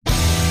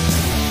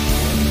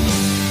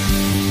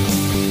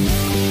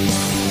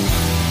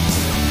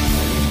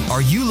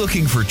Are you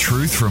looking for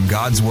truth from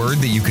God's Word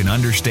that you can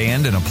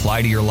understand and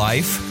apply to your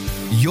life?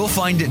 You'll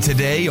find it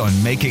today on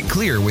Make It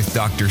Clear with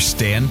Dr.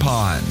 Stan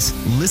Ponz.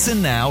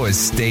 Listen now as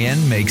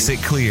Stan makes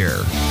it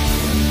clear.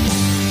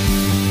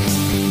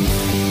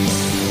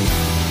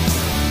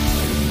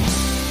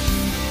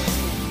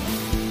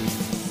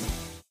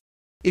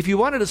 If you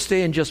wanted to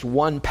stay in just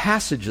one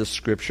passage of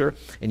Scripture,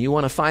 and you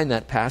want to find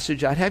that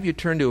passage, I'd have you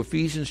turn to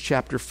Ephesians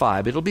chapter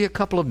 5. It'll be a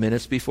couple of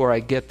minutes before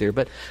I get there,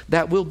 but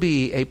that will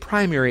be a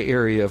primary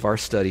area of our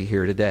study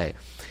here today.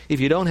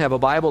 If you don't have a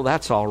Bible,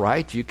 that's all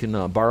right. You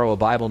can borrow a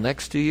Bible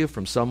next to you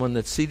from someone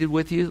that's seated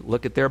with you.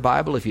 Look at their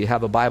Bible. If you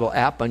have a Bible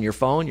app on your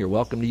phone, you're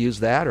welcome to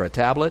use that, or a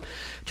tablet,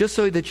 just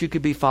so that you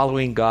could be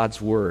following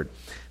God's Word.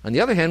 On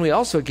the other hand, we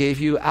also gave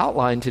you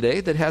outline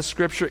today that has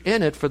Scripture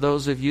in it for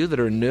those of you that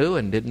are new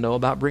and didn't know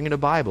about bringing a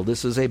Bible.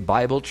 This is a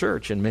Bible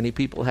church, and many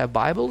people have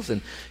Bibles,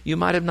 and you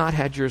might have not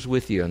had yours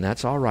with you, and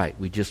that's all right.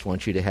 We just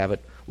want you to have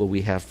it, what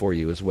we have for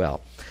you as well.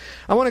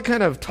 I want to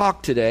kind of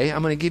talk today.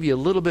 I'm going to give you a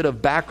little bit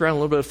of background, a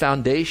little bit of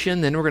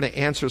foundation, then we're going to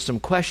answer some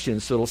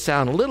questions, so it'll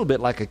sound a little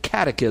bit like a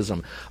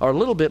catechism or a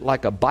little bit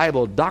like a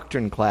Bible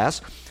doctrine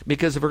class,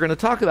 because if we're going to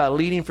talk about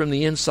leading from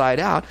the inside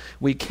out,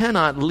 we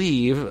cannot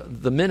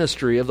leave the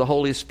ministry of the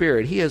Holy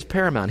Spirit. He is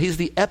paramount. He's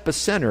the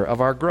epicenter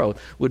of our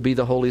growth, would be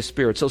the Holy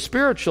Spirit. So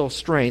spiritual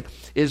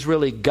strength is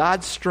really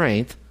God's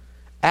strength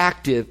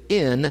active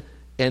in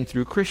and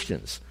through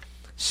Christians.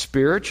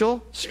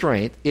 Spiritual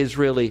strength is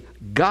really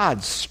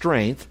God's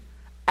strength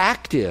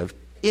active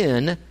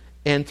in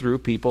and through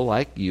people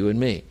like you and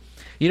me.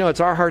 You know,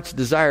 it's our heart's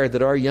desire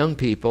that our young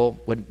people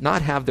would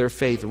not have their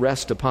faith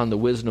rest upon the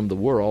wisdom of the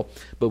world,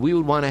 but we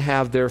would want to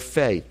have their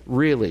faith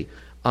really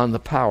on the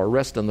power,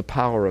 rest on the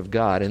power of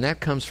God. And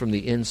that comes from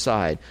the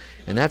inside.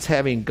 And that's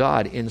having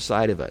God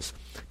inside of us.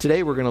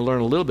 Today we're going to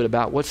learn a little bit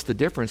about what's the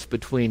difference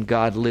between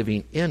God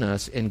living in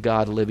us and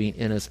God living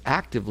in us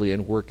actively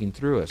and working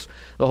through us.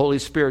 The Holy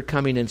Spirit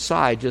coming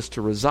inside just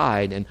to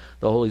reside, and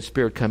the Holy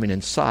Spirit coming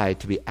inside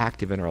to be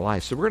active in our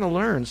life. So we're going to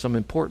learn some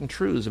important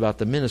truths about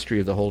the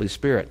ministry of the Holy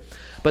Spirit.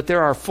 But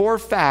there are 4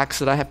 facts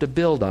that I have to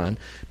build on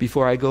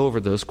before I go over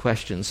those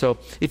questions. So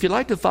if you'd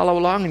like to follow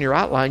along in your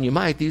outline, you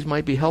might. These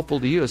might be helpful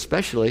to you,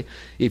 especially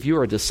if you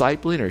are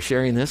discipling or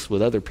sharing this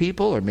with other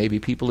people, or maybe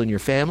people in your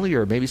family,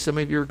 or maybe some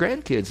of your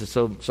grandkids,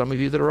 so some of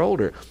you that are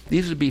older.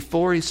 These would be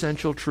 4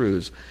 essential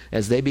truths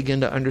as they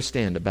begin to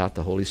understand about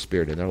the Holy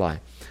Spirit in their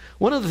life.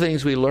 One of the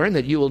things we learn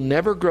that you will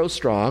never grow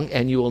strong,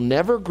 and you will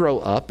never grow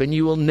up, and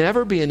you will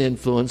never be an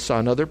influence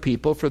on other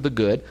people for the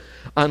good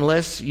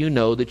unless you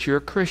know that you're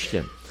a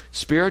Christian.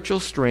 Spiritual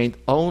strength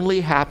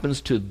only happens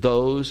to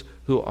those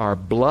who are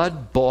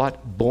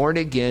blood-bought,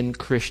 born-again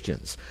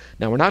Christians.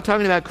 Now, we're not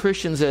talking about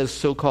Christians as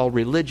so-called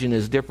religion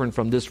is different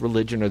from this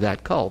religion or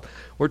that cult.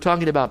 We're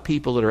talking about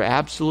people that are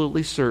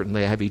absolutely certain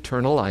they have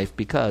eternal life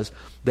because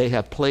they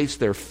have placed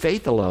their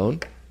faith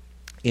alone,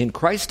 in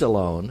Christ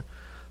alone,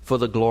 for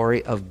the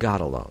glory of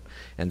God alone.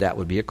 And that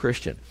would be a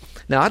Christian.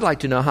 Now, I'd like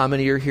to know how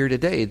many are here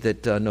today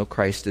that know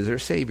Christ as their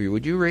Savior.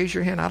 Would you raise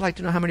your hand? I'd like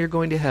to know how many are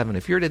going to heaven.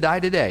 If you're to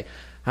die today,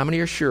 how many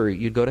are sure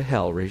you'd go to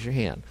hell? Raise your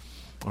hand.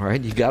 All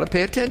right, you got to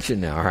pay attention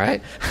now, all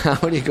right? How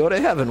many go to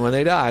heaven when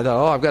they die? I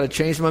thought, I've got to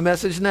change my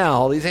message now.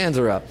 All these hands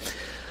are up.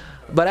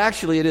 But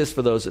actually, it is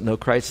for those that know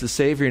Christ as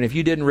Savior. And if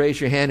you didn't raise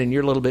your hand and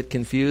you're a little bit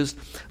confused,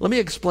 let me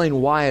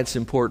explain why it's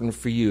important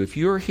for you. If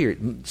you're here,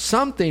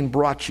 something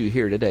brought you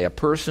here today, a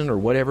person or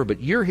whatever,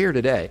 but you're here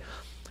today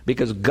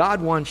because God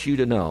wants you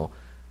to know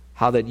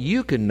how that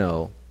you can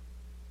know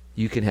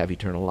you can have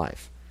eternal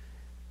life.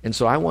 And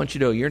so I want you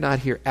to know you're not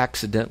here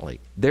accidentally.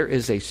 There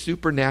is a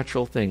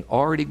supernatural thing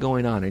already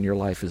going on in your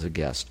life as a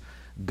guest.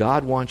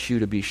 God wants you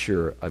to be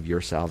sure of your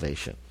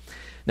salvation.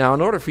 Now, in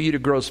order for you to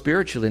grow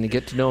spiritually and to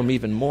get to know Him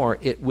even more,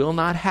 it will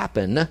not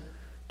happen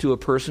to a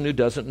person who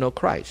doesn't know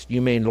Christ.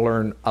 You may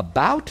learn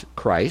about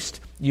Christ.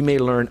 You may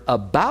learn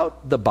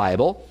about the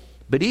Bible.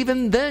 But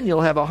even then,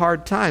 you'll have a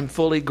hard time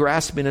fully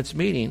grasping its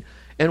meaning.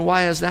 And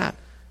why is that?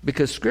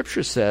 Because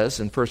Scripture says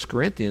in 1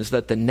 Corinthians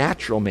that the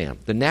natural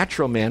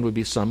man would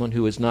be someone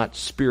who is not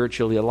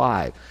spiritually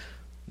alive.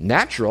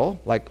 Natural,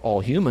 like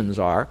all humans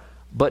are,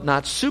 but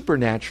not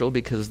supernatural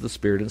because of the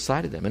Spirit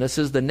inside of them. And it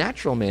says the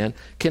natural man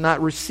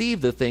cannot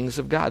receive the things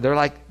of God. They're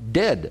like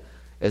dead,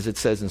 as it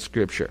says in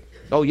Scripture.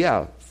 Oh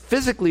yeah,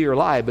 physically you're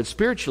alive, but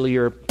spiritually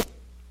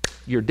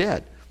you're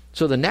dead.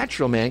 So the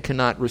natural man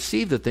cannot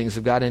receive the things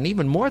of God, and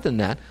even more than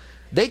that,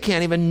 they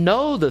can't even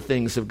know the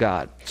things of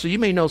God. So you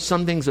may know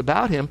some things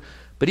about Him,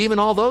 but even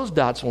all those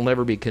dots will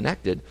never be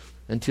connected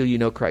until you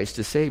know Christ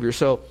as Savior.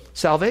 So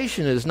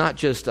salvation is not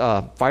just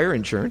fire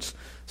insurance.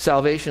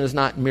 Salvation is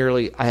not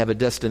merely, I have a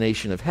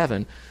destination of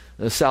heaven.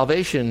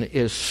 Salvation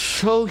is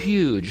so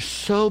huge,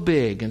 so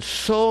big, and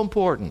so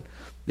important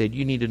that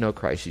you need to know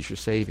Christ as your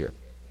Savior.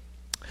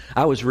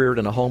 I was reared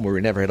in a home where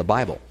we never had a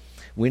Bible.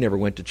 We never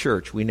went to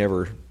church. We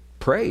never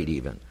prayed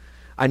even.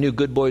 I knew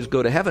good boys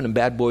go to heaven and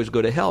bad boys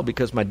go to hell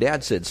because my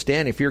dad said,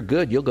 Stan, if you're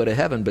good, you'll go to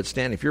heaven, but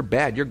Stan, if you're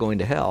bad, you're going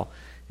to hell.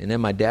 And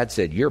then my dad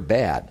said, you're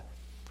bad.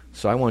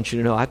 So I want you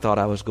to know I thought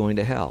I was going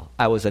to hell.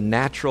 I was a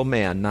natural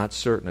man, not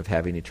certain of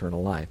having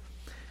eternal life.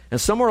 And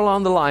somewhere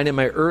along the line in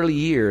my early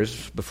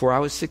years, before I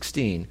was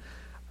 16,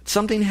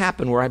 something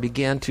happened where I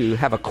began to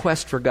have a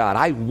quest for God.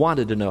 I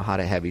wanted to know how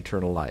to have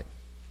eternal life.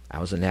 I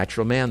was a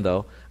natural man,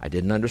 though. I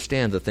didn't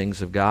understand the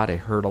things of God. I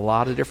heard a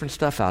lot of different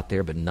stuff out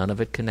there, but none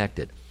of it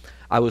connected.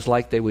 I was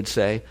like, they would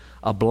say,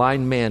 a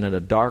blind man in a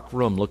dark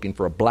room looking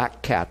for a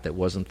black cat that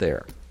wasn't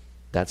there.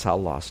 That's how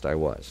lost I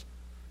was.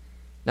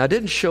 Now, it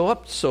didn't show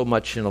up so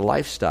much in a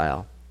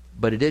lifestyle,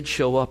 but it did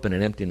show up in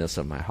an emptiness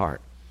of my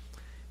heart.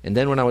 And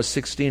then when I was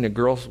 16, a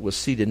girl was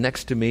seated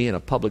next to me in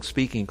a public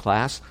speaking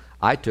class.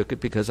 I took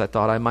it because I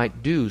thought I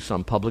might do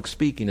some public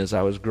speaking as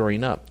I was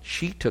growing up.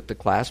 She took the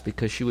class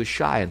because she was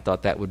shy and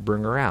thought that would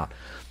bring her out.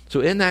 So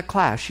in that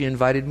class, she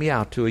invited me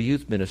out to a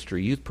youth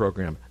ministry, youth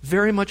program,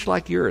 very much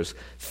like yours,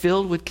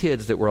 filled with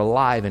kids that were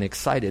alive and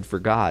excited for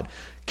God,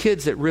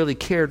 kids that really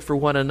cared for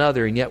one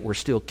another and yet were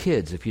still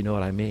kids, if you know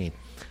what I mean.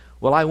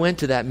 Well, I went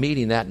to that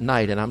meeting that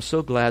night, and I'm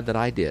so glad that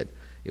I did.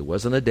 It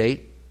wasn't a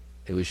date.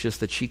 It was just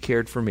that she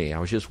cared for me. I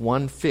was just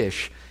one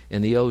fish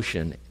in the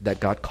ocean that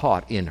got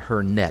caught in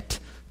her net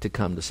to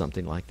come to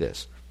something like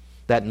this.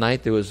 That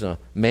night, there was a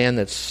man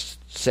that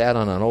sat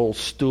on an old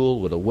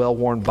stool with a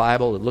well-worn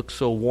Bible that looked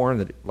so worn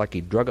that like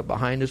he drug it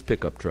behind his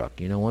pickup truck.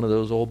 You know, one of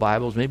those old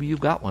Bibles. Maybe you've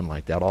got one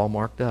like that, all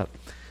marked up.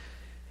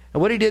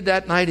 And what he did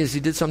that night is he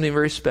did something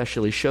very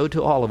special. He showed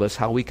to all of us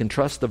how we can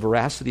trust the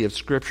veracity of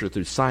Scripture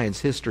through science,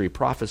 history,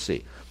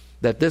 prophecy,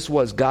 that this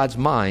was God's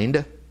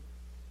mind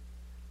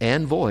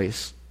and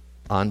voice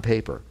on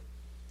paper.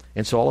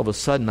 And so all of a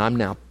sudden,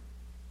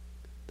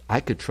 I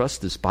could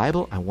trust this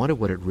Bible. I wonder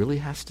what it really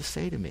has to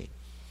say to me.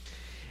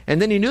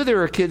 And then he knew there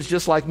were kids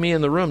just like me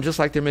in the room, just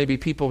like there may be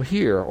people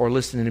here or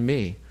listening to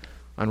me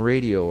on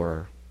radio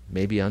or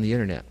maybe on the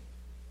internet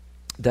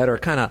that are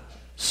kind of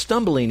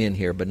stumbling in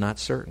here but not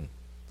certain.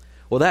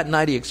 Well, that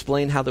night he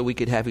explained how that we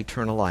could have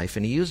eternal life,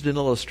 and he used an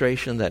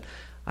illustration that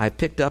I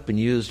picked up and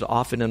used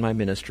often in my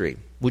ministry.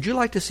 Would you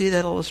like to see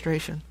that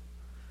illustration?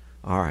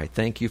 All right,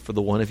 thank you for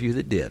the one of you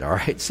that did. All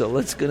right, so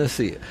let's going to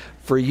see it.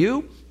 For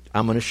you,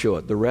 I'm going to show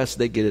it. The rest,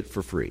 they get it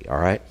for free, all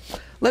right?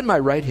 Let my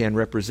right hand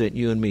represent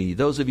you and me.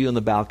 Those of you in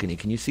the balcony,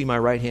 can you see my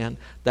right hand?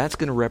 That's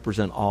going to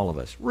represent all of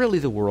us. Really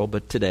the world,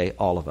 but today,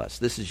 all of us.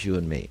 This is you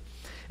and me.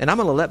 And I'm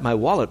going to let my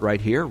wallet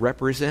right here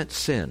represent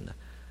sin.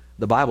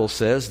 The Bible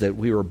says that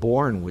we were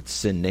born with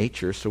sin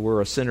nature, so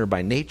we're a sinner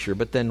by nature,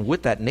 but then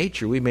with that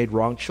nature, we made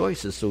wrong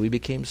choices, so we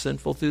became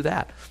sinful through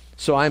that.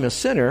 So I'm a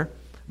sinner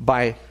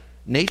by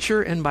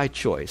nature and by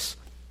choice.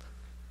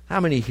 How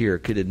many here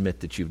could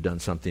admit that you've done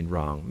something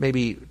wrong?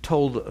 Maybe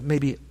told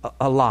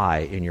a lie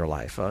in your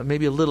life,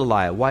 maybe a little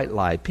lie, a white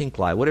lie, pink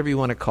lie, whatever you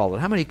want to call it.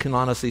 How many can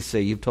honestly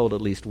say you've told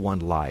at least one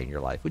lie in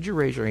your life? Would you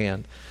raise your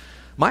hand?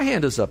 My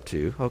hand is up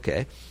too.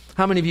 Okay.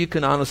 How many of you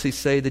can honestly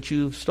say that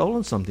you've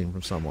stolen something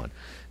from someone?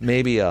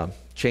 Maybe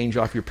change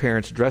off your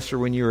parents' dresser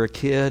when you were a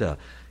kid.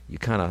 You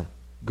kind of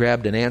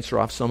grabbed an answer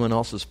off someone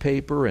else's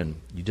paper and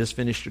you just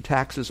finished your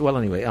taxes. Well,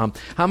 anyway,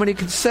 how many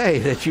can say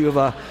that you've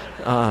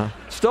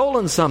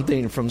stolen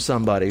something from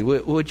somebody?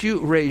 Would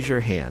you raise your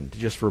hand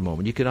just for a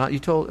moment? You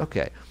told?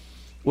 Okay.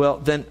 Well,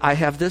 then I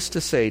have this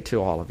to say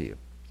to all of you.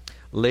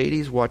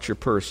 Ladies, watch your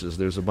purses.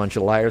 There's a bunch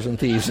of liars and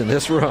thieves in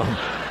this room.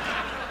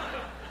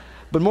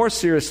 But more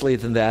seriously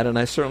than that, and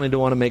I certainly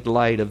don't want to make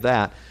light of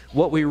that,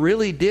 what we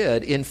really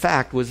did, in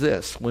fact, was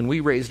this. When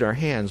we raised our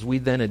hands, we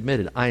then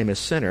admitted, I am a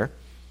sinner,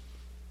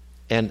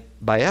 and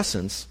by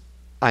essence,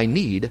 I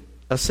need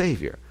a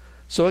Savior.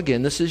 So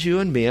again, this is you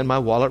and me, and my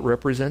wallet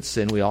represents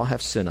sin. We all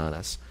have sin on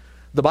us.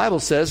 The Bible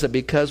says that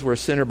because we're a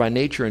sinner by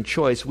nature and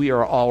choice, we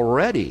are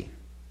already,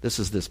 this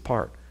is this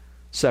part,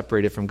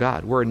 separated from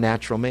God. We're a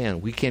natural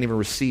man. We can't even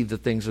receive the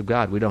things of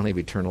God. We don't have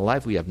eternal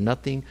life. We have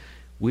nothing.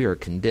 We are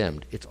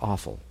condemned. It's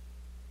awful.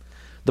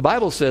 The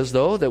Bible says,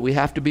 though, that we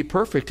have to be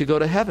perfect to go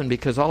to heaven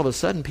because all of a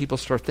sudden people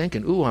start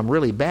thinking, ooh, I'm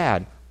really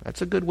bad.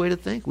 That's a good way to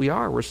think.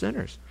 We're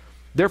sinners.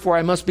 Therefore,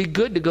 I must be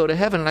good to go to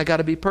heaven, and I got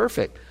to be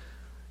perfect.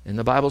 And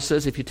the Bible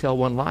says if you tell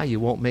one lie, you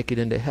won't make it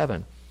into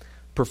heaven.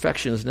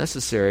 Perfection is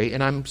necessary,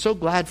 and I'm so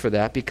glad for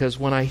that because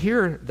when I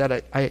hear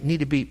that I need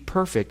to be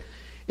perfect,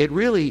 it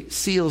really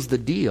seals the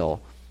deal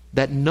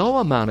that no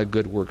amount of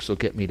good works will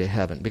get me to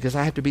heaven because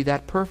I have to be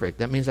that perfect.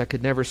 That means I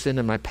could never sin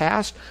in my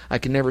past. I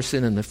can never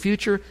sin in the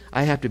future.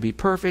 I have to be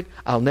perfect.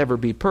 I'll never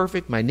be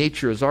perfect. My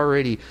nature is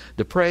already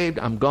depraved.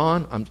 I'm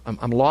gone.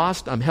 I'm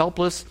lost. I'm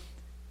helpless.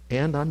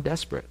 And I'm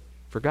desperate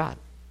for God.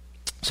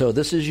 So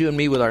this is you and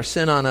me with our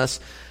sin on us.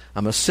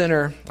 I'm a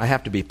sinner. I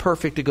have to be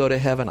perfect to go to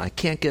heaven. I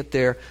can't get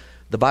there.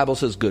 The Bible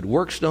says good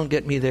works don't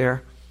get me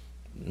there.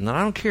 And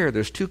I don't care.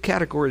 There's two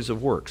categories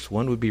of works.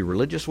 One would be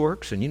religious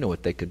works, and you know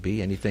what they could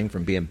be. Anything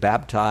from being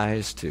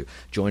baptized to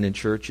joining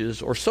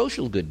churches or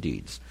social good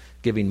deeds,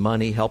 giving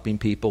money, helping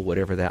people,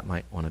 whatever that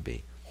might want to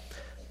be.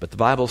 But the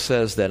Bible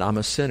says that I'm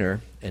a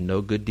sinner and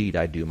no good deed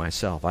I do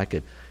myself. I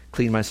could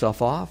clean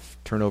myself off,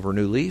 turn over a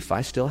new leaf.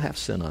 I still have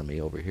sin on me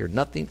over here.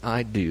 Nothing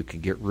I do can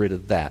get rid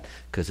of that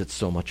because it's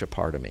so much a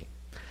part of me.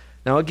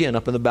 Now again,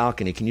 up in the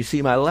balcony, can you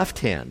see my left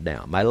hand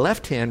now? My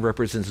left hand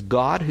represents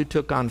God who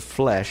took on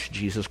flesh,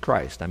 Jesus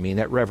Christ. I mean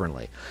that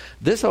reverently.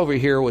 This over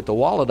here with the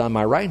wallet on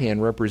my right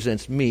hand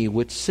represents me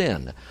with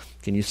sin.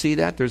 Can you see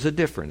that? There's a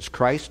difference.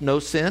 Christ, no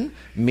sin.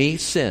 Me,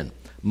 sin.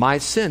 My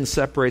sin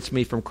separates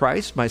me from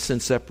Christ. My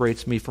sin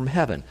separates me from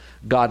heaven.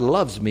 God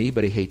loves me,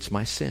 but he hates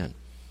my sin.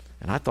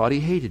 And I thought he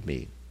hated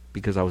me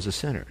because I was a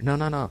sinner.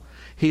 No.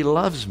 He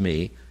loves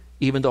me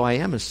even though I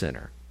am a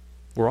sinner.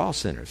 We're all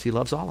sinners. He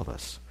loves all of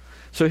us.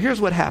 So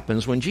here's what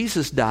happens. When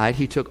Jesus died,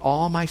 he took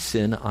all my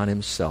sin on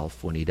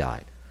himself when he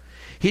died.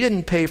 He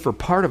didn't pay for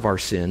part of our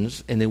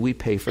sins, and then we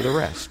pay for the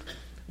rest.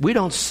 We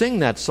don't sing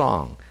that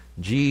song,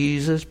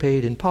 Jesus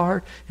paid in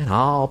part, and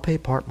I'll pay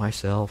part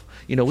myself.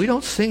 We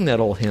don't sing that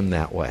old hymn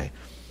that way.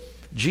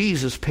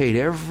 Jesus paid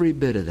every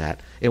bit of that.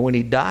 And when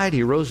he died,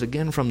 he rose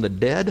again from the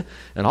dead,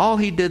 and all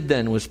he did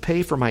then was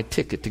pay for my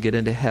ticket to get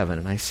into heaven.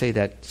 And I say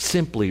that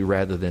simply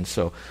rather than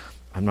so.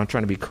 I'm not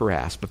trying to be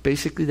crass, but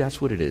basically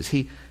that's what it is.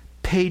 He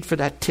paid for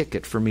that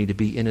ticket for me to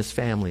be in his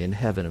family in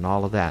heaven and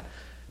all of that.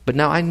 But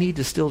now I need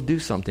to still do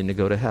something to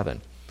go to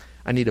heaven.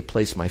 I need to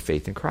place my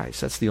faith in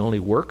Christ. That's the only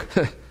work.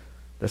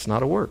 That's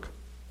not a work.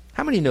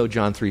 How many know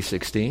John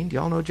 3:16? Do you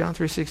all know John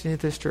 3:16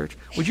 at this church?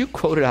 Would you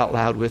quote it out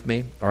loud with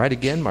me? All right,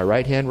 again, my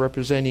right hand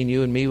representing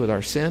you and me with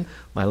our sin,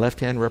 my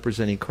left hand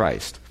representing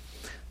Christ.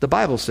 The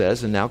Bible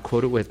says, and now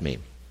quote it with me,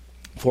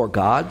 "For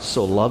God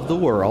so loved the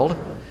world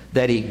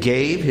that he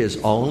gave his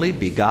only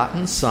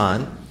begotten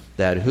Son,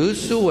 that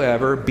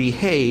whosoever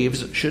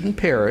behaves shouldn't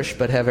perish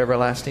but have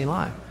everlasting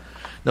life."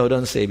 No, it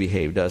doesn't say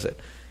behave, does it?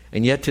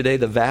 And yet today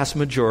the vast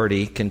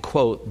majority can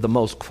quote the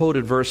most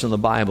quoted verse in the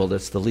Bible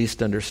that's the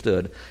least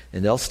understood,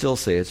 and they'll still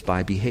say it's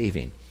by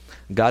behaving.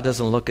 God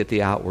doesn't look at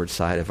the outward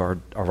side of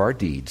our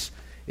deeds.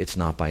 It's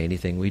not by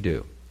anything we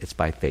do. It's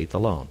by faith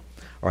alone.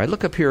 All right,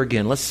 look up here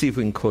again. Let's see if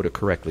we can quote it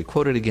correctly.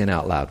 Quote it again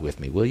out loud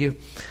with me, will you?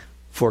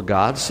 "For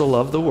God so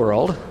loved the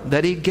world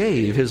that he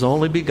gave his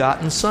only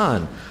begotten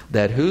Son,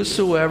 that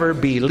whosoever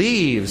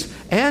believes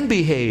and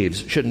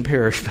behaves shouldn't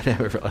perish but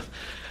have everlasting."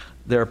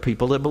 There are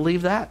people that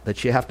believe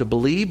that you have to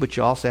believe, but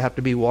you also have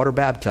to be water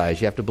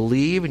baptized. You have to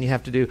believe and you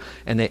have to do,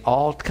 and they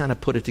all kind of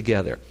put it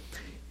together.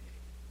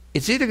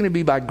 It's either going to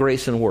be by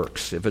grace and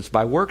works. If it's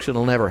by works,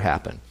 it'll never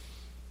happen.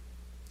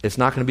 It's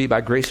not going to be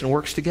by grace and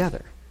works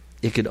together.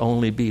 It could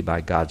only be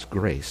by God's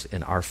grace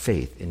and our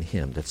faith in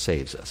him that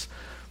saves us.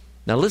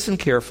 Now listen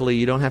carefully.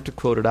 You don't have to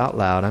quote it out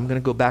loud. I'm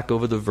going to go back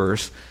over the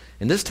verse,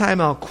 and this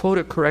time I'll quote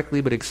it correctly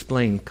but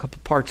explain a couple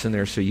parts in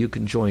there so you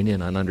can join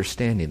in on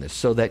understanding this,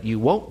 so that you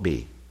won't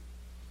be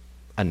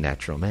a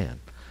natural man,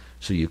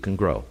 so you can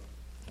grow.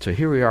 So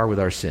here we are with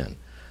our sin.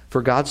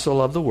 "For God so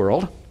loved the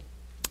world,"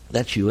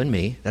 that's you and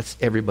me, that's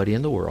everybody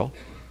in the world,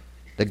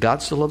 "that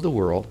God so loved the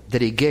world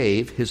that he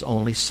gave his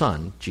only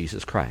Son,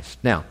 Jesus Christ."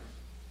 Now,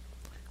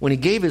 when he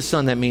gave his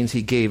Son, that means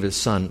he gave his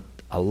Son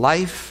a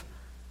life,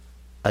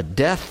 a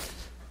death,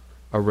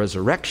 a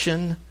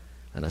resurrection,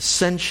 an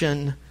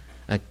ascension,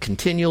 a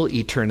continual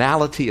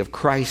eternality of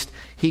Christ.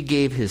 He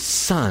gave his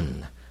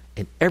Son,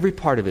 and every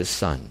part of his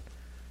Son,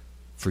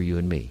 for you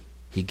and me.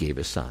 He gave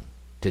his Son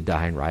to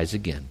die and rise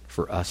again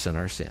for us and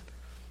our sin.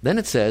 Then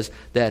it says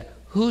that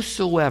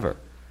whosoever,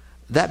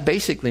 that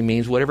basically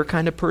means whatever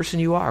kind of person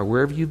you are,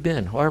 wherever you've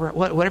been,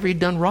 whatever you've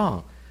done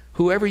wrong,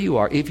 whoever you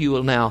are, if you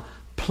will now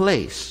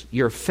place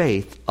your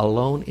faith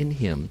alone in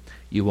him,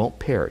 you won't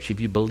perish. If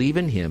you believe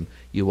in him,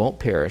 you won't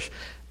perish.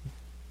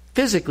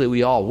 Physically,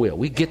 we all will.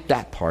 We get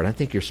that part. I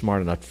think you're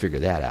smart enough to figure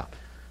that out.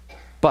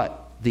 But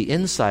the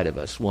inside of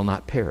us will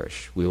not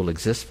perish. We will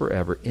exist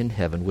forever in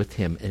heaven with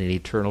him in an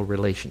eternal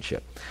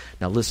relationship.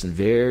 Now listen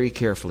very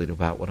carefully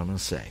about what I'm going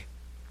to say.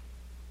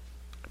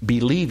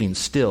 Believing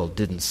still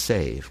didn't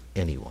save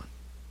anyone.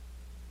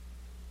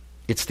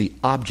 It's the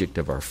object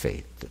of our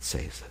faith that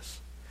saves us.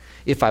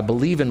 If I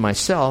believe in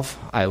myself,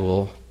 I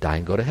will die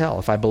and go to hell.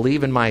 If I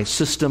believe in my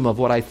system of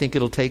what I think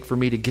it'll take for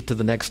me to get to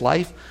the next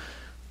life,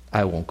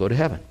 I won't go to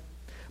heaven.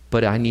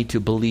 But I need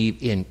to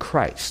believe in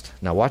Christ.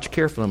 Now watch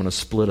carefully. I'm going to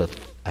split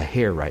a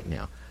hair right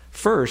now.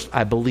 First,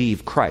 I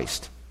believe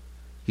Christ.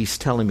 He's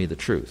telling me the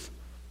truth.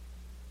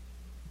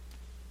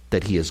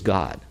 That he is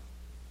God.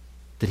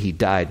 That he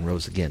died and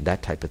rose again.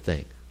 That type of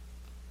thing.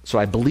 So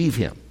I believe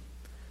him.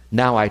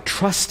 Now I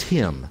trust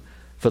him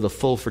for the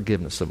full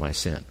forgiveness of my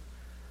sin.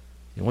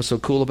 You know what's so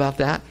cool about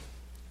that?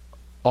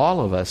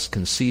 All of us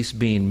can cease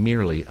being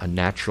merely a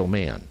natural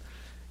man.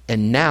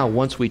 And now,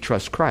 once we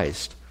trust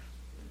Christ,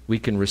 we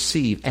can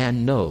receive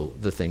and know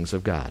the things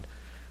of God.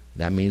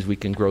 That means we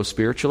can grow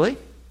spiritually,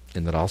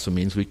 and that also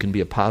means we can be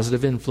a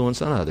positive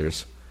influence on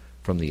others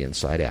from the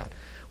inside out.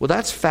 Well,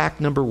 that's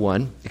fact number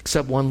one,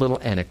 except one little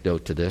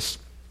anecdote to this.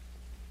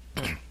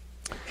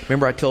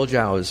 Remember I told you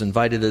I was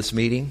invited to this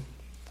meeting?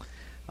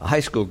 A high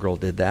school girl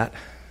did that.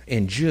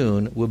 In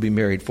June, we'll be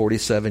married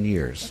 47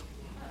 years.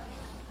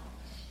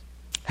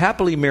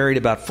 Happily married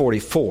about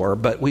 44,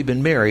 but we've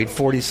been married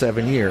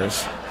 47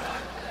 years.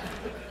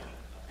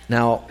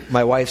 Now,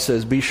 my wife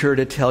says, be sure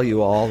to tell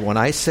you all, when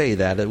I say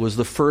that, it was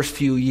the first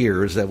few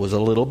years that was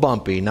a little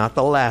bumpy, not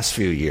the last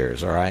few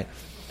years, all right?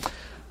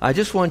 I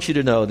just want you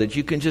to know that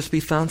you can just be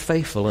found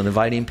faithful in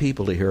inviting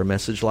people to hear a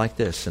message like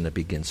this, and it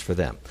begins for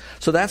them.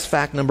 So that's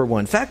fact number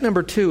one. Fact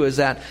number two is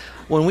that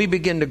when we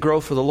begin to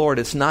grow for the Lord,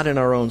 it's not in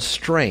our own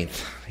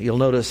strength. You'll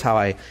notice how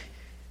I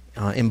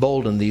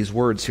embolden these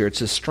words here. It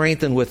says,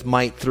 strengthened with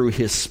might through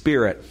His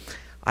Spirit.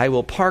 I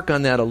will park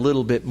on that a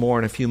little bit more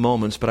in a few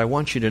moments, but I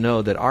want you to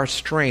know that our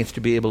strength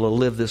to be able to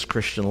live this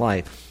Christian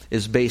life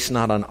is based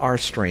not on our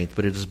strength,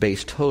 but it is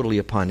based totally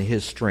upon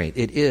His strength.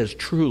 It is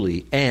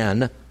truly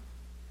an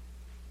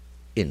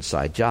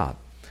inside job.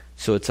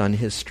 So it's on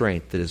His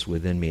strength that is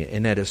within me,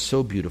 and that is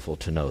so beautiful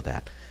to know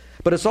that.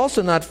 But it's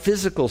also not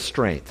physical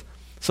strength.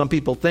 Some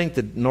people think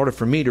that in order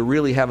for me to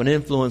really have an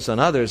influence on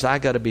others, I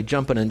got to be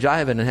jumping and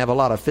jiving and have a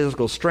lot of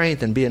physical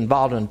strength and be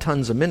involved in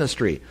tons of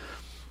ministry.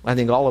 I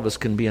think all of us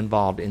can be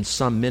involved in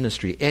some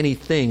ministry.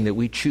 Anything that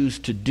we choose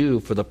to do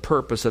for the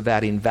purpose of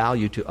adding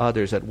value to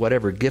others at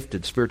whatever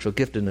gifted, spiritual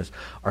giftedness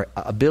or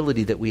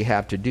ability that we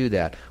have to do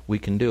that, we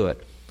can do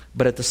it.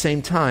 But at the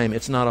same time,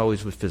 it's not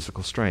always with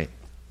physical strength.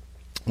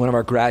 One of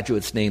our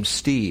graduates named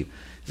Steve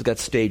has got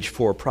stage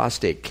 4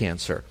 prostate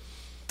cancer,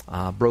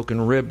 broken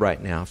rib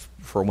right now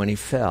for when he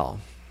fell.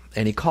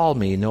 And he called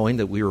me knowing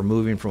that we were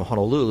moving from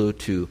Honolulu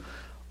to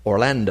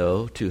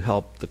Orlando to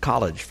help the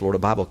college, Florida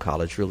Bible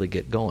College, really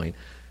get going.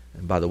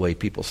 And by the way,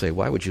 people say,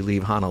 why would you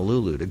leave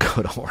Honolulu to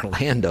go to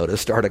Orlando to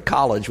start a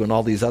college when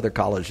all these other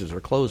colleges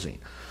are closing?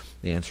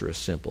 The answer is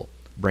simple: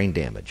 brain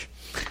damage.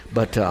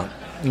 But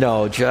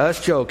no,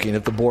 just joking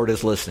if the board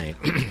is listening.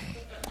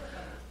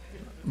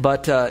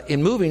 But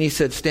in moving, he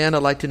said, Stan,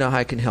 I'd like to know how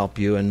I can help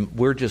you. And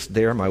we're just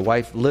there. My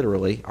wife,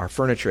 literally, our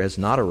furniture has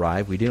not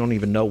arrived. We don't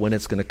even know when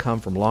it's going to come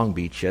from Long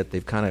Beach yet.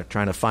 They've kind of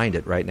trying to find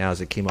it right now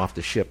as it came off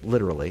the ship,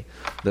 literally.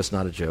 That's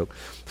not a joke.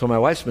 So my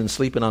wife's been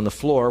sleeping on the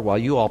floor while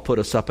you all put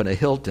us up in a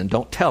Hilton.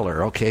 Don't tell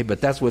her, okay? But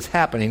that's what's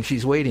happening.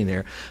 She's waiting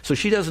there. So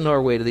she doesn't know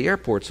her way to the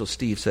airport. So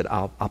Steve said,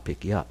 I'll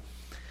pick you up.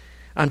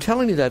 I'm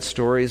telling you that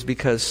story is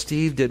because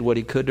Steve did what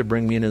he could to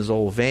bring me in his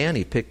old van.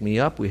 He picked me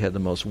up. We had the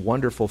most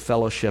wonderful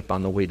fellowship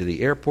on the way to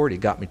the airport. He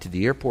got me to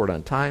the airport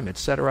on time,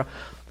 etc.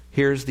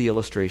 Here's the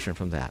illustration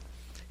from that.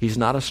 He's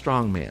not a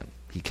strong man.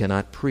 He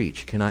cannot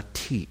preach, cannot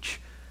teach.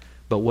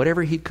 But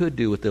whatever he could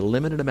do with the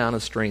limited amount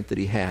of strength that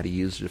he had, he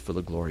used it for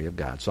the glory of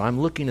God. So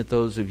I'm looking at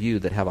those of you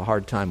that have a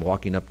hard time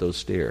walking up those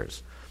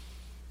stairs.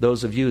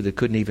 Those of you that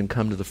couldn't even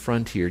come to the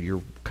front here,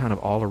 you're kind of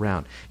all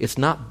around. It's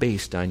not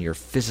based on your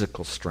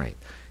physical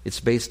strength. It's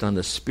based on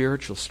the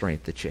spiritual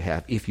strength that you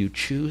have if you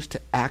choose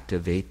to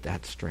activate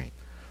that strength.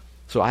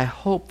 So I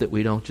hope that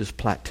we don't just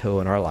plateau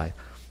in our life.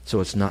 So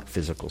it's not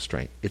physical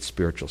strength, it's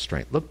spiritual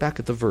strength. Look back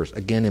at the verse,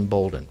 again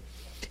emboldened.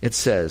 It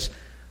says,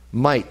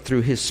 might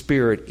through His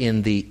Spirit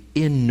in the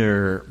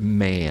inner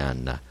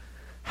man.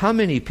 How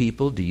many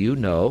people do you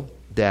know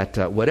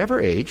that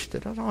whatever age, they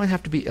don't only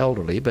have to be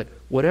elderly, but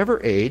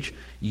whatever age,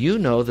 you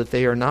know that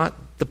they are not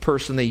the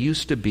person they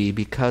used to be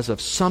because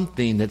of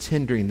something that's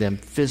hindering them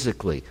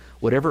physically,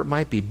 whatever it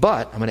might be.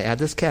 But I'm going to add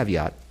this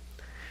caveat.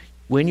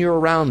 When you're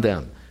around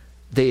them,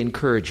 they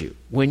encourage you.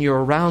 When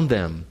you're around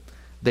them,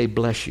 they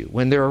bless you.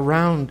 When you're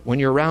around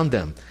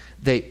them,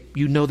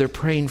 you know they're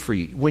praying for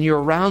you. When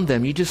you're around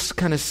them, you just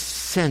kind of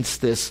sense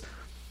this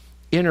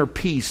inner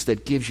peace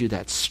that gives you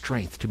that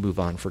strength to move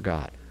on for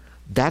God.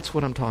 That's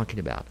what I'm talking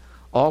about.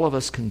 All of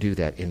us can do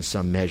that in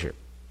some measure.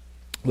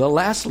 Well,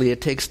 lastly, it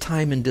takes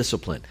time and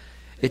discipline.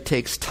 It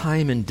takes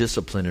time and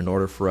discipline in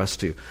order for us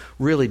to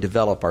really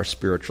develop our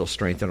spiritual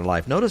strength in our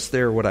life. Notice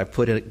there what I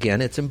put in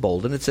again, it's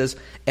emboldened. It says,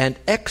 and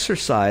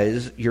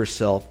exercise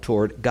yourself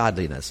toward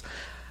godliness.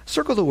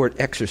 Circle the word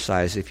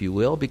exercise, if you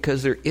will,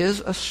 because there is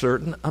a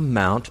certain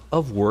amount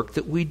of work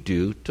that we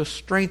do to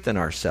strengthen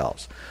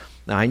ourselves.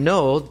 Now, I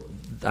know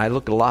I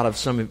look at a lot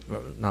of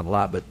not a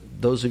lot, but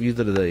those of you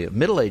that are the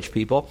middle-aged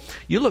people,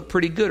 you look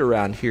pretty good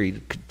around here.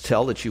 You could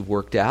tell that you've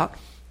worked out.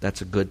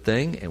 That's a good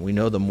thing, and we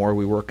know the more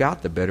we work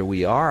out, the better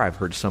we are. I've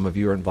heard some of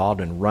you are involved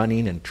in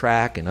running and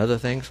track and other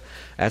things.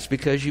 That's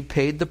because you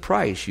paid the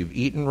price. You've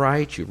eaten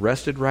right, you've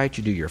rested right,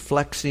 you do your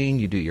flexing,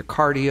 you do your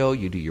cardio,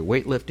 you do your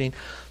weightlifting.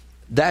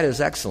 That is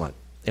excellent.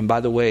 And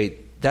by the way,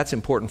 that's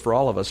important for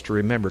all of us to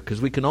remember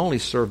because we can only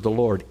serve the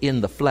Lord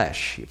in the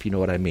flesh, if you know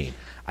what I mean.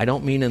 I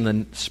don't mean in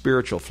the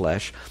spiritual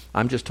flesh.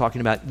 I'm just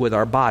talking about with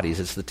our bodies.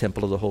 It's the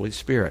temple of the Holy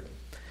Spirit.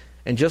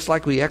 And just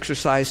like we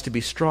exercise to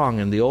be strong,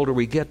 and the older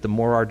we get, the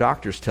more our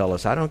doctors tell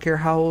us, I don't care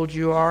how old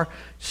you are,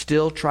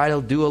 still try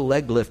to do a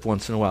leg lift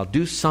once in a while.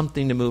 Do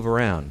something to move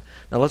around.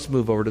 Now let's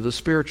move over to the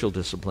spiritual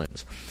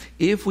disciplines.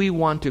 If we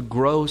want to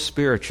grow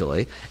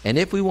spiritually, and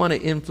if we want to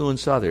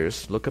influence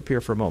others, look up here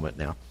for a moment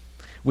now.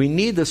 We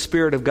need the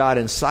Spirit of God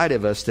inside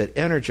of us that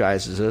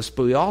energizes us,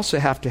 but we also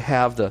have to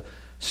have the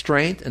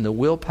strength and the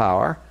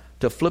willpower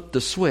to flip the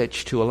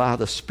switch to allow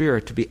the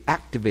Spirit to be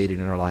activated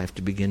in our life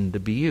to begin to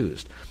be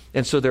used.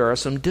 And so there are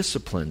some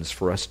disciplines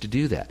for us to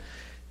do that.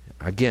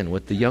 Again,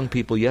 with the young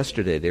people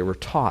yesterday, they were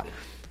taught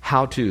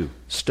how to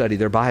study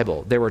their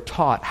Bible. They were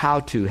taught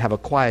how to have a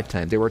quiet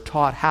time. They were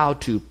taught how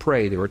to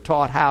pray. They were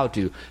taught how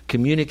to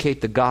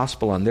communicate the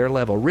gospel on their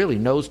level, really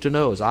nose to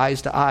nose,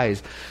 eyes to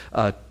eyes,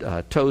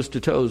 toes to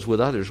toes with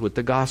others with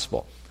the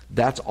gospel.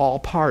 That's all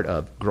part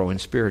of growing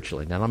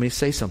spiritually. Now let me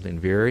say something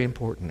very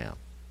important now,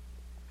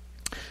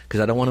 because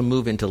I don't want to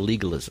move into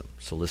legalism,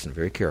 so listen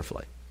very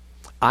carefully.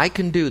 I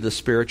can do the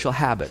spiritual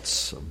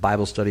habits,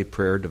 Bible study,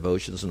 prayer,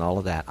 devotions, and all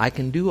of that. I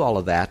can do all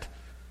of that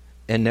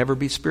and never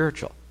be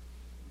spiritual,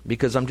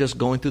 because I'm just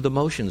going through the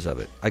motions of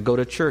it. I go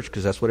to church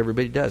because that's what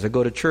everybody does. I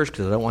go to church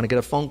because I don't want to get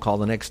a phone call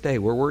the next day.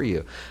 Where were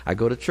you? I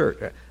go to church.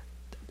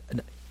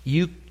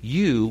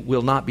 You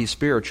will not be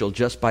spiritual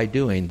just by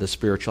doing the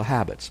spiritual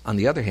habits. On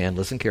the other hand,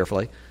 listen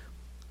carefully,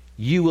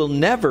 you will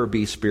never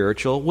be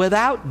spiritual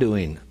without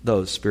doing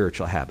those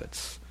spiritual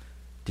habits.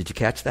 Did you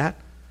catch that?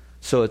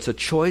 So it's a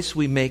choice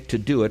we make to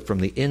do it from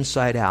the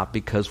inside out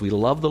because we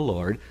love the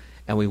Lord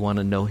and we want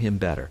to know Him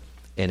better.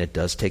 And it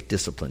does take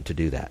discipline to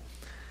do that.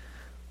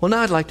 Well,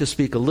 now I'd like to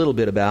speak a little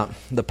bit about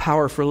the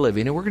power for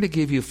living. And we're going to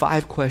give you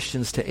 5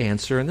 questions to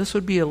answer. And this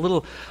would be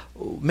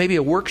maybe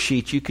a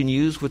worksheet you can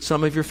use with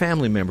some of your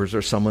family members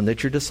or someone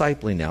that you're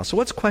discipling now. So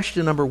what's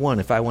question number 1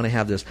 if I want to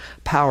have this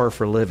power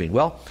for living?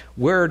 Well,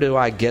 where do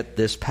I get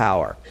this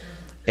power?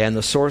 And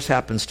the source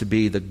happens to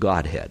be the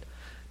Godhead.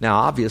 Now,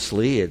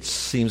 obviously, it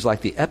seems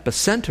like the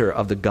epicenter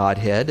of the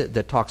Godhead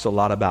that talks a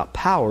lot about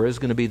power is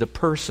going to be the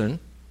person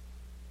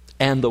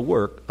and the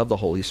work of the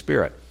Holy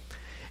Spirit.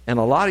 And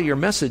a lot of your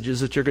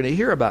messages that you're going to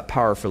hear about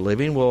power for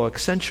living will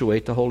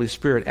accentuate the Holy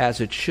Spirit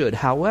as it should.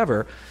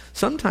 However,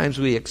 sometimes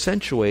we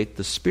accentuate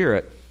the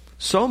Spirit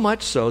so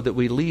much so that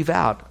we leave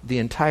out the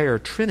entire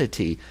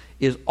Trinity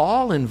is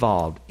all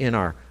involved in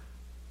our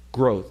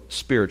growth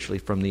spiritually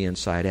from the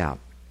inside out.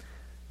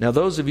 Now,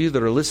 those of you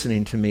that are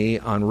listening to me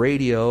on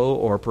radio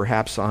or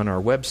perhaps on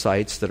our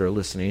websites that are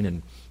listening,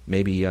 and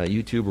maybe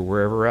YouTube or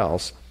wherever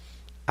else,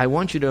 I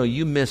want you to know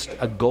you missed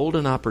a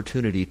golden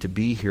opportunity to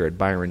be here at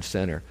Byron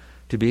Center,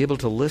 to be able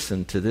to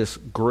listen to this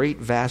great,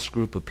 vast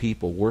group of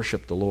people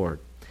worship the Lord.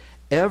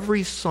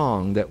 Every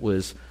song that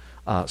was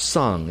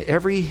sung,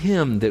 every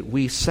hymn that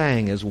we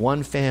sang as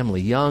one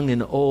family, young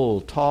and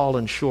old, tall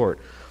and short,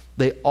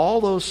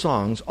 all those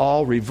songs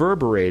all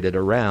reverberated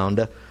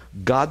around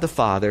God the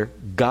Father,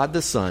 God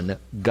the Son,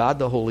 God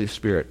the Holy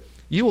Spirit.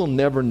 You will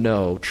never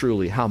know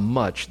truly how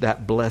much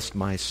that blessed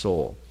my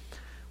soul.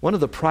 One of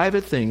the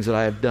private things that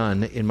I have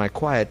done in my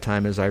quiet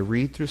time as I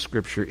read through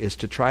Scripture is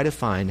to try to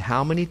find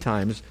how many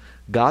times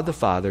God the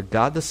Father,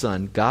 God the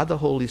Son, God the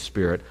Holy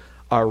Spirit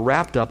are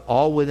wrapped up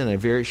all within a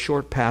very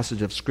short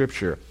passage of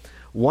Scripture.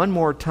 One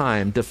more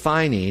time,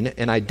 defining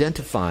and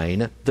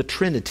identifying the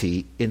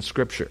Trinity in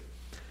Scripture.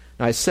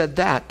 Now, I said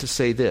that to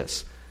say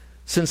this.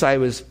 Since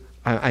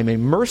I'm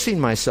immersing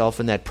myself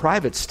in that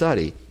private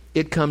study,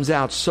 it comes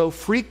out so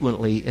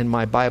frequently in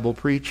my Bible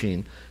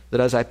preaching that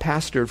as I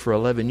pastored for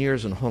 11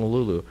 years in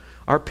Honolulu,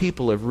 our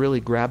people have really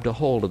grabbed a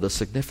hold of the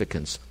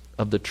significance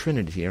of the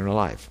Trinity in our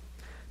life.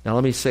 Now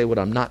let me say what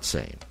I'm not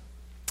saying.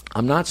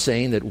 I'm not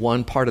saying that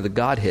one part of the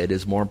Godhead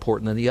is more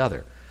important than the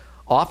other.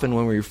 Often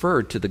when we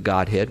refer to the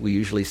Godhead, we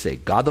usually say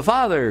God the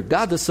Father,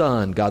 God the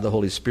Son, God the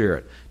Holy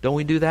Spirit. Don't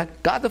we do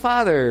that? God the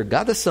Father,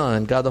 God the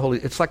Son, God the Holy...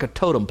 It's like a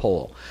totem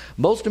pole.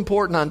 Most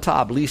important on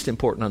top, least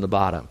important on the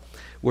bottom.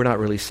 We're not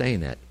really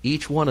saying that.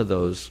 Each one of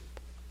those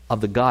of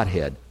the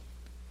Godhead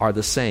are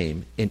the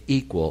same and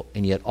equal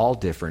and yet all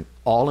different,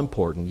 all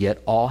important,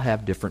 yet all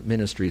have different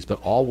ministries,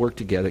 but all work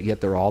together,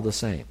 yet they're all the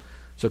same.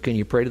 So can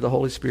you pray to the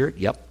Holy Spirit?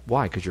 Yep.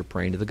 Why? Because you're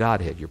praying to the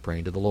Godhead. You're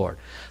praying to the Lord.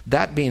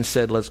 That being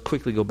said, let's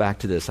quickly go back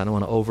to this. I don't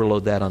want to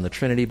overload that on the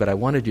Trinity, but I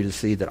wanted you to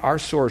see that our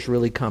source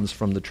really comes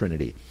from the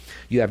Trinity.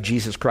 You have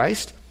Jesus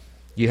Christ,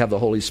 you have the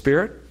Holy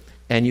Spirit,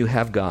 and you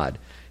have God.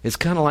 It's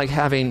kind of like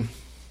having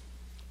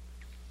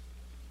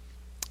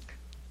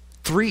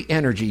 3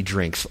 energy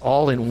drinks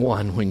all in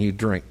one when you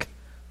drink.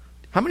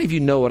 How many of you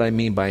know what I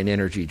mean by an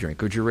energy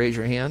drink? Would you raise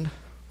your hand?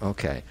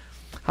 Okay.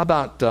 How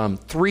about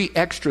 3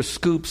 extra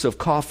scoops of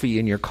coffee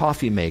in your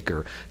coffee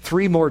maker?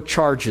 3 more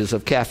charges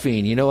of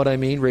caffeine. You know what I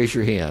mean? Raise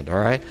your hand, all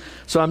right?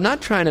 So I'm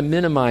not trying to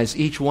minimize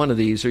each one of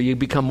these or you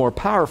become more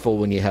powerful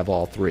when you have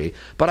all 3.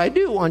 But I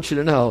do want you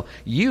to know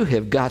you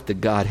have got the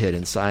Godhead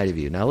inside of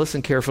you. Now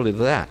listen carefully to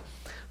that.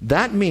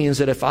 That means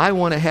that if I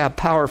want to have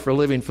power for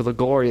living for the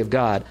glory of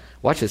God,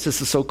 watch this. This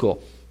is so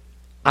cool.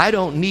 I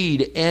don't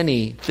need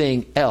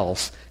anything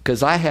else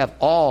because I have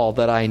all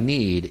that I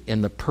need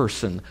in the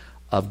person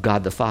of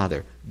God the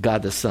Father,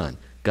 God the Son,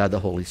 God the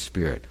Holy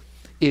Spirit.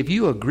 If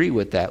you agree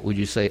with that, would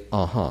you say,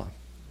 uh-huh?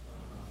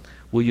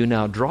 Will you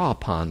now draw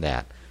upon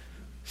that?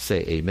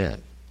 Say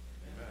amen.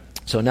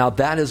 So now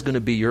that is going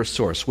to be your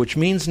source, which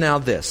means now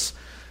this.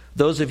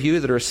 Those of you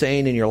that are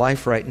saying in your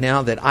life right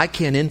now that I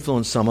can't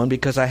influence someone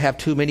because I have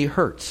too many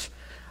hurts.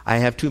 I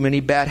have too many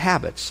bad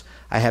habits.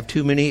 I have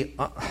too many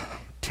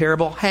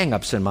terrible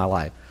hang-ups in my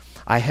life.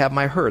 I have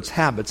my hurts,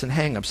 habits, and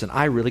hang-ups, and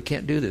I really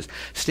can't do this.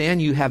 Stan,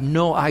 you have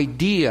no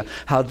idea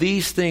how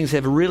these things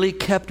have really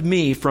kept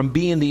me from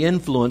being the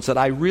influence that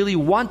I really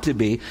want to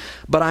be,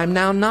 but I'm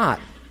now not.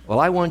 Well,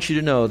 I want you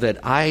to know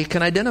that I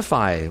can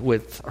identify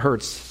with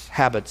hurts,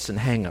 habits, and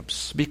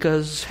hang-ups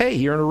because, hey,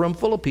 you're in a room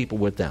full of people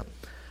with them.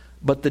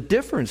 But the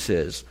difference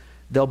is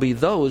there'll be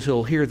those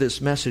who'll hear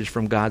this message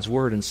from God's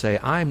Word and say,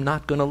 I'm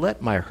not going to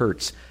let my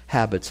hurts,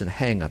 habits, and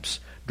hang-ups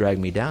drag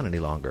me down any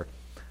longer.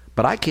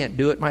 But I can't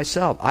do it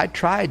myself. I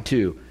tried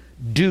to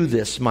do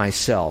this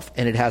myself,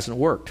 and it hasn't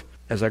worked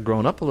as I've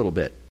grown up a little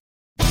bit.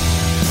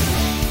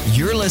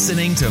 You're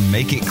listening to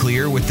Make It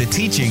Clear with the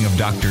teaching of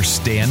Dr.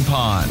 Stan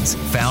Ponz,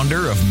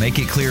 founder of Make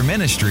It Clear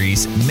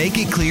Ministries. Make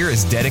It Clear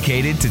is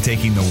dedicated to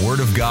taking the Word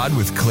of God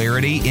with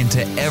clarity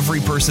into every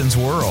person's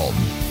world.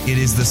 It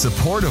is the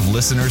support of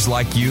listeners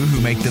like you who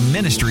make the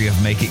ministry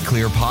of Make It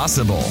Clear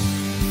possible.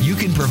 You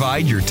can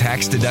provide your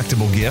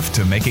tax-deductible gift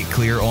to Make It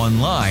Clear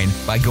online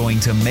by going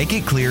to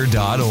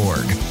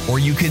makeitclear.org, or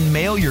you can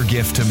mail your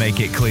gift to Make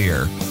It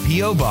Clear,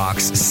 P.O.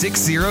 Box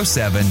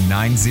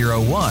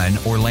 607901,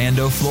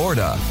 Orlando,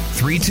 Florida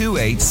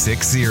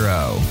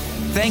 32860.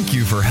 Thank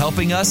you for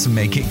helping us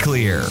make it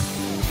clear.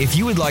 If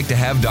you would like to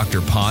have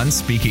Dr. Ponz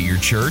speak at your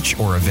church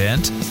or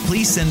event,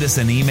 please send us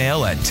an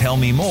email at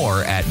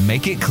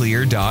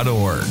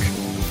tellmemore@makeitclear.org.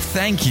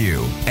 Thank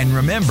you, and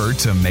remember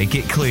to make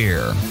it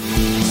clear.